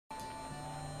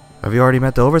Have you already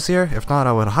met the Overseer? If not,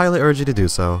 I would highly urge you to do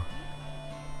so.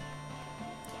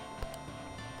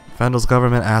 Fendel's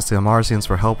government asked the Amarcians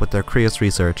for help with their Krius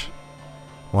research.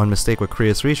 One mistake with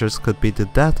Krius research could be the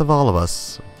death of all of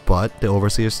us, but the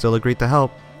Overseer still agreed to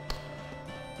help.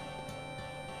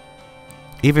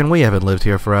 Even we haven't lived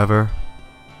here forever.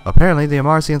 Apparently, the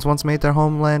Amarcians once made their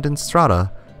homeland in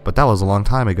Strata, but that was a long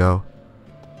time ago.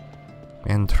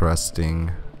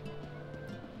 Interesting.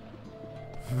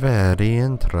 Very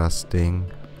interesting.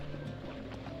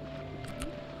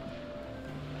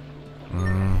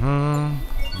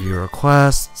 View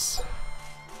requests.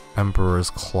 Emperor's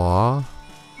Claw.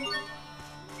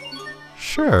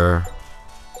 Sure.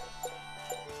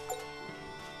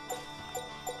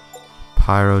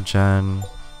 Pyrogen.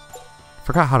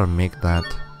 Forgot how to make that.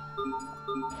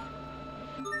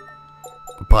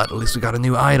 But at least we got a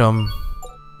new item.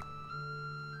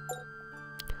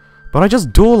 But I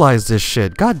just dualized this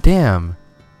shit. God damn.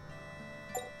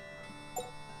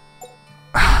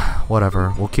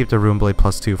 Whatever. We'll keep the Rune Blade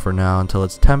 +2 for now until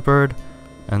it's tempered.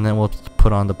 And then we'll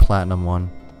put on the Platinum one.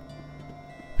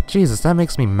 But Jesus, that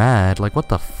makes me mad. Like, what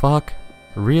the fuck?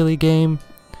 Really, game?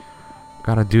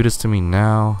 Gotta do this to me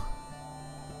now.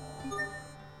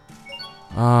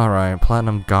 Alright,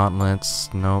 Platinum Gauntlets.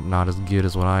 Nope, not as good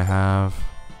as what I have.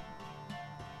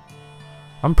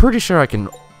 I'm pretty sure I can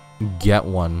get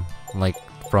one. Like,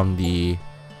 from the...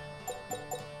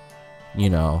 You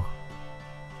know...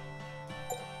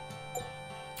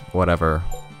 Whatever.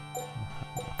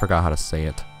 Forgot how to say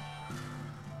it.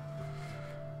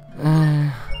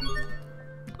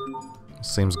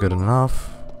 Seems good enough.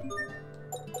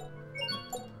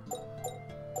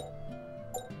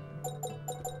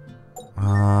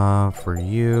 For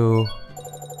you...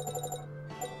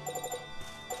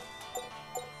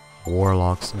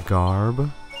 Warlock's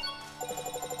Garb.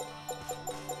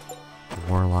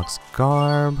 Warlock's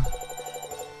Garb.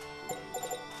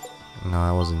 No,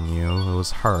 that wasn't you. It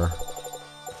was her.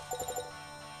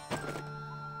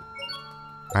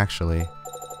 Actually.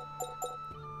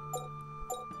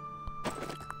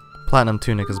 Platinum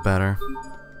Tunic is better.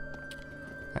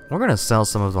 We're gonna sell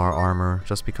some of our armor,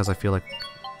 just because I feel like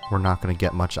we're not gonna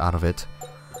get much out of it.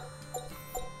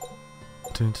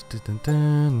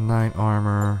 Knight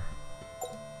armor.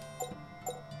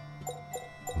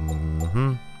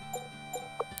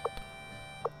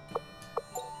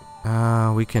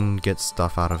 We can get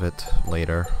stuff out of it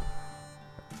later.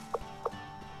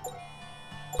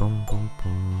 Boom, boom,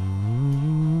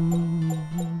 boom.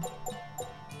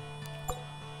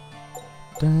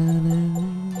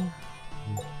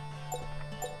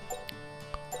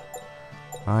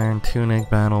 Iron Tunic,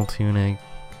 Battle Tunic.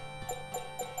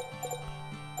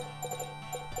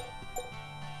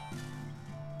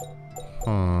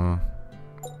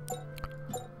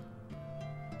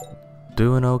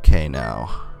 Doing okay now.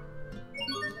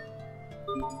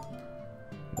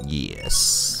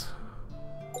 Yes.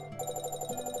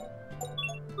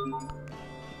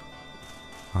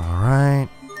 Alright.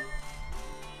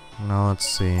 Now let's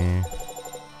see.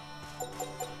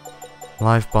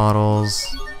 Life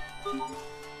bottles.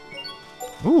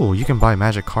 Ooh, you can buy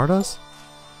magic cartas?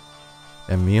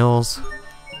 And meals?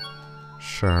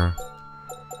 Sure.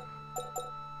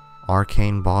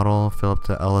 Arcane bottle, fill up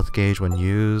the Eleth gauge when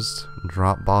used.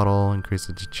 Drop bottle, increase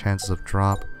the chances of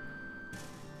drop.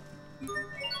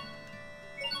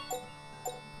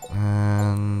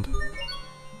 And...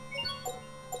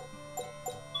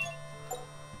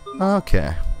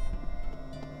 okay.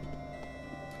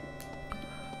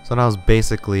 So that was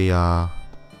basically a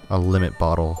limit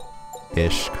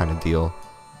bottle-ish kind of deal.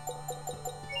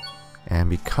 And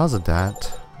because of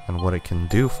that, and what it can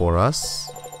do for us,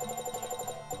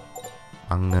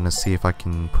 I'm gonna see if I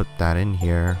can put that in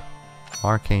here.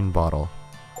 Arcane bottle.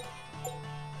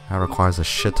 That requires a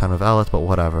shit ton of Eleth, but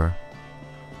whatever.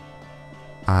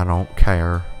 I don't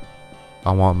care.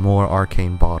 I want more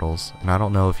arcane bottles, and I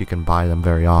don't know if you can buy them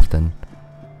very often.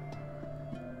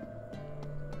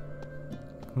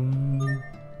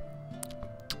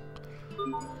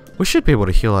 We should be able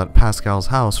to heal at Pascal's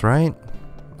house, right?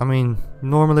 I mean,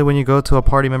 normally when you go to a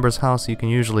party member's house, you can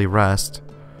usually rest.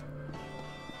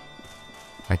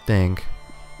 I think.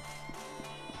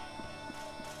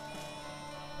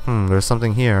 There's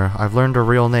something here. I've learned her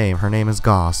real name. Her name is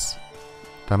Goss.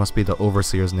 That must be the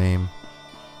Overseer's name.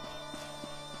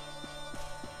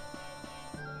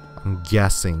 I'm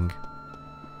guessing.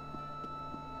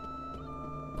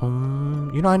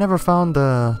 You know, I never found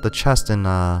the chest in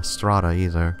Strata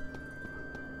either.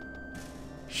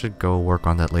 Should go work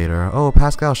on that later. Oh,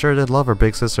 Pascal sure did love her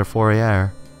big sister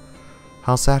Fourier.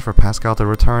 How sad for Pascal to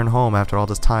return home after all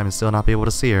this time and still not be able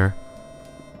to see her.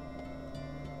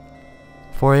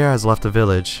 Fourier has left the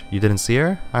village. You didn't see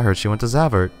her? I heard she went to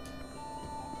Zavert.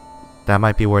 That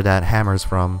might be where that hammer's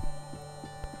from.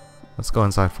 Let's go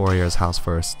inside Fourier's house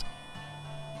first.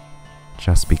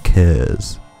 Just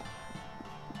because.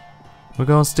 We're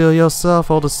gonna steal your stuff,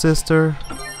 older sister.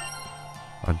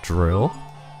 A drill?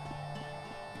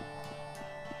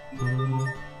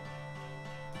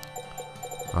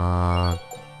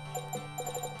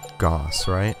 Gauss,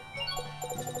 right?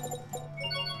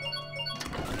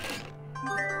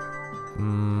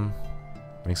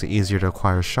 Makes it easier to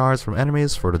acquire shards from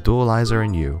enemies for the dualizer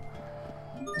and you.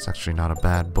 It's actually not a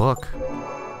bad book.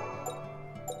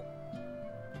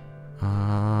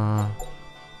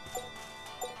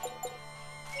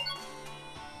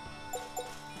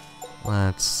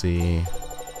 Let's see.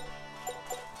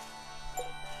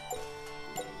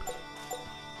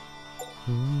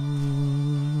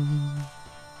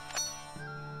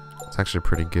 It's actually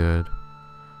pretty good.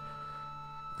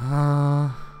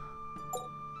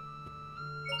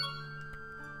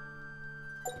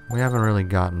 We haven't really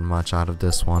gotten much out of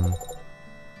this one,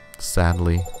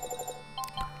 sadly.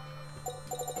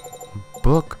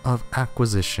 Book of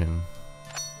Acquisition.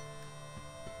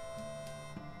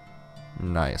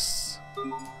 Nice.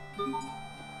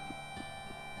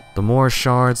 The more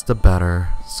shards, the better,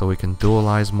 so we can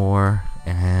dualize more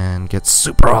and get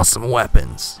super awesome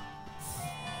weapons.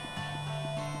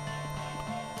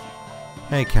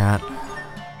 Hey, cat.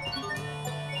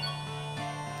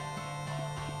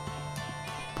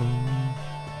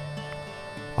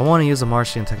 I want to use a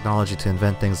Martian technology to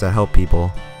invent things that help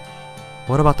people.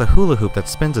 What about the hula hoop that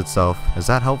spins itself? Is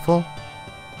that helpful?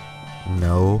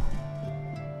 No.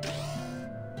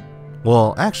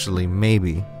 Well, actually,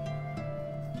 maybe.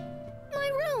 My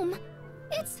room.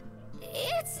 It's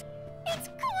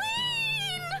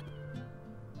clean.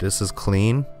 This is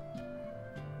clean?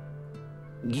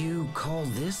 You call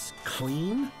this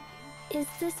clean? Is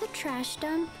this a trash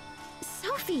dump?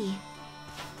 Sophie!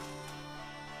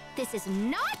 This is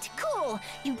not cool!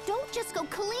 You don't just go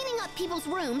cleaning up people's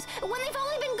rooms when they've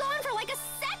only been gone for like a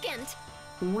second!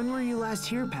 When were you last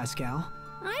here, Pascal?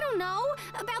 I don't know.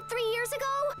 About 3 years ago?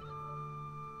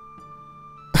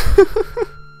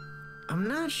 I'm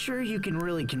not sure you can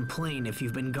really complain if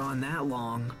you've been gone that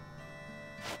long.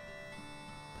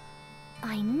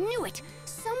 I knew it!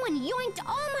 Someone yoinked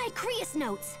all my Creus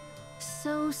notes!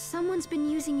 So someone's been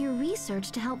using your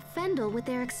research to help Fendel with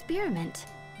their experiment.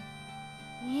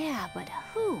 Yeah, but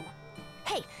who?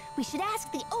 Hey, we should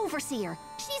ask the Overseer.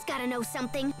 She's gotta know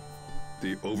something.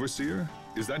 The Overseer?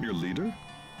 Is that your leader?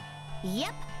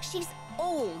 Yep, she's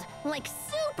old. Like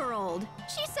super old.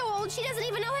 She's so old she doesn't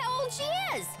even know how old she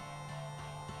is.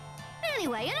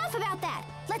 Anyway, enough about that.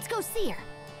 Let's go see her.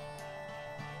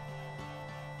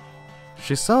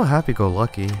 She's so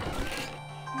happy-go-lucky.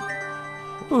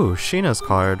 Ooh, Sheena's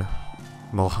card.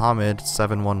 Mohammed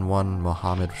 711.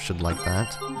 Mohammed should like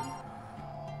that.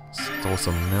 Stole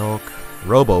some milk.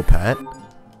 Robo-pet.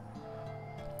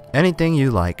 Anything you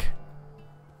like.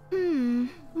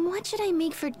 What should I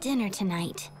make for dinner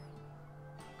tonight?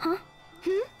 Huh?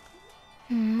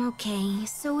 Okay,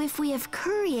 so if we have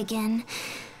curry again,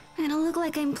 it'll look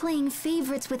like I'm playing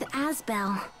favorites with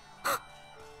Asbel.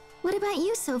 What about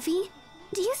you, Sophie?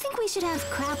 Do you think we should have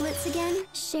crablets again?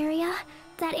 Sharia,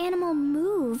 that animal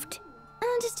moved.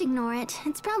 Just ignore it.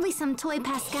 It's probably some toy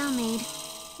Pascal made.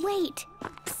 Wait!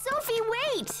 Sophie,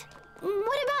 wait!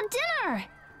 What about dinner?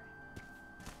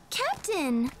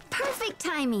 Captain! Perfect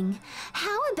timing.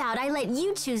 How about I let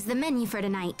you choose the menu for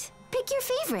tonight? Pick your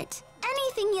favorite.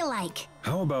 Anything you like.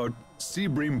 How about sea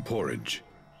bream porridge?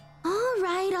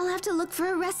 Alright, I'll have to look for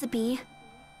a recipe.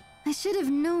 I should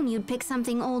have known you'd pick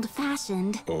something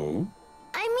old-fashioned. Oh?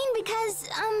 I mean because,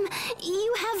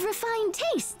 you have refined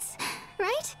tastes,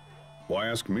 right? Why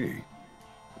ask me?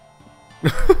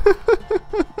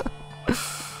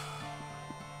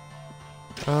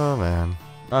 Oh man.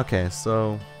 Okay,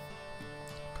 so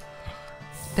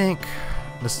I think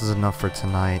this is enough for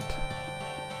tonight.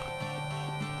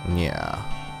 Yeah.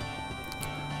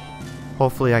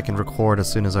 Hopefully I can record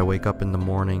as soon as I wake up in the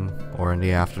morning or in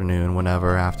the afternoon,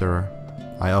 whenever after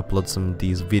I upload some of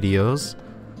these videos.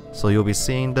 So you'll be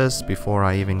seeing this before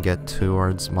I even get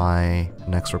towards my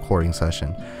next recording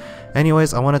session.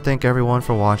 Anyways, I want to thank everyone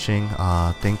for watching.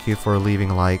 Thank you for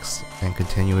leaving likes and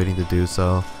continuing to do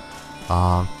so.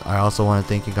 I also want to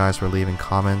thank you guys for leaving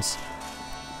comments.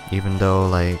 Even though,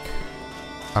 like,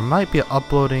 I might be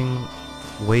uploading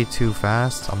way too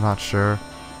fast, I'm not sure.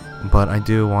 But I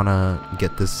do want to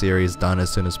get this series done as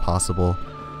soon as possible.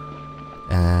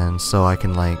 And so I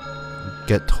can, like,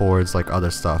 get towards, like,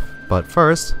 other stuff. But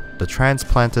first, the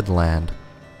transplanted land.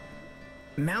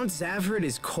 Mount Zavhert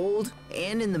is cold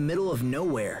and in the middle of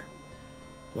nowhere.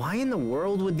 Why in the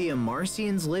world would the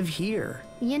Amarcians live here?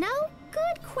 You know,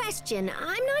 good question.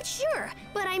 I'm not sure.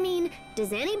 But I mean,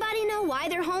 does anybody know why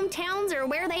their hometowns are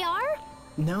where they are?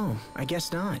 No, I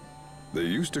guess not. They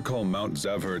used to call Mount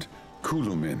Zavhert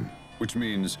Kulumin, which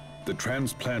means the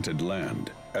transplanted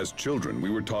land. As children, we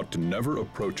were taught to never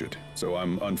approach it, so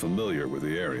I'm unfamiliar with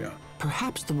the area.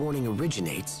 Perhaps the warning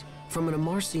originates from an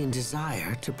Amarcian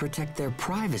desire to protect their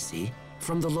privacy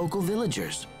from the local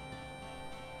villagers.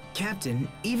 Captain,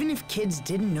 even if kids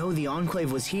didn't know the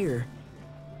Enclave was here,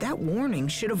 that warning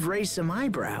should have raised some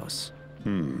eyebrows.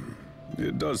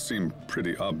 It does seem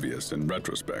pretty obvious in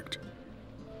retrospect.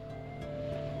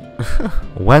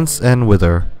 Whence and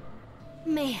whither?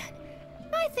 Man,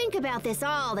 I think about this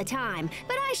all the time,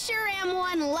 but I sure am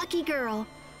one lucky girl.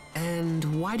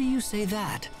 And why do you say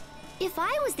that? If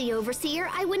I was the Overseer,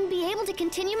 I wouldn't be able to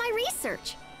continue my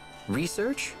research.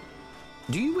 Research?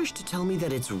 Do you wish to tell me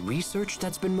that it's research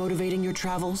that's been motivating your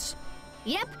travels?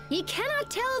 Yep, you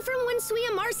cannot tell from whence we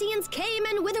Amarcians came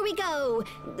and whither we go,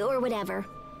 or whatever.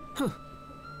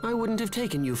 I wouldn't have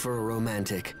taken you for a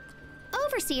romantic.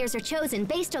 Overseers are chosen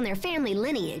based on their family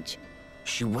lineage.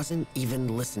 She wasn't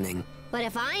even listening. But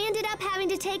if I ended up having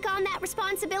to take on that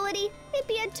responsibility, it'd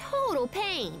be a total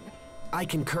pain. I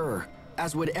concur,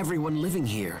 as would everyone living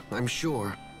here, I'm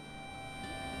sure.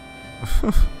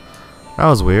 That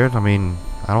was weird. I mean,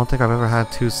 I don't think I've ever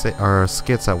had two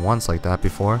skits at once like that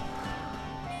before.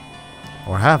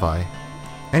 Or have I?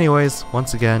 Anyways,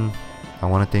 once again, I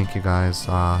want to thank you guys.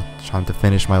 Trying to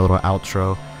finish my little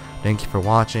outro. Thank you for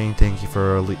watching. Thank you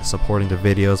for supporting the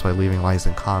videos by leaving likes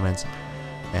and comments.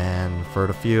 And for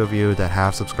the few of you that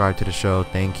have subscribed to the show,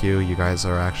 thank you. You guys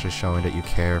are actually showing that you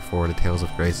care for the Tales of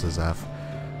Graces F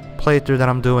playthrough that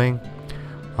I'm doing.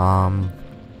 I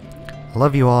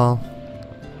love you all.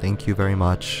 Thank you very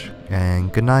much.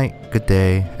 And good night, good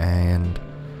day, and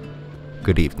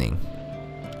good evening.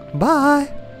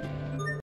 Bye!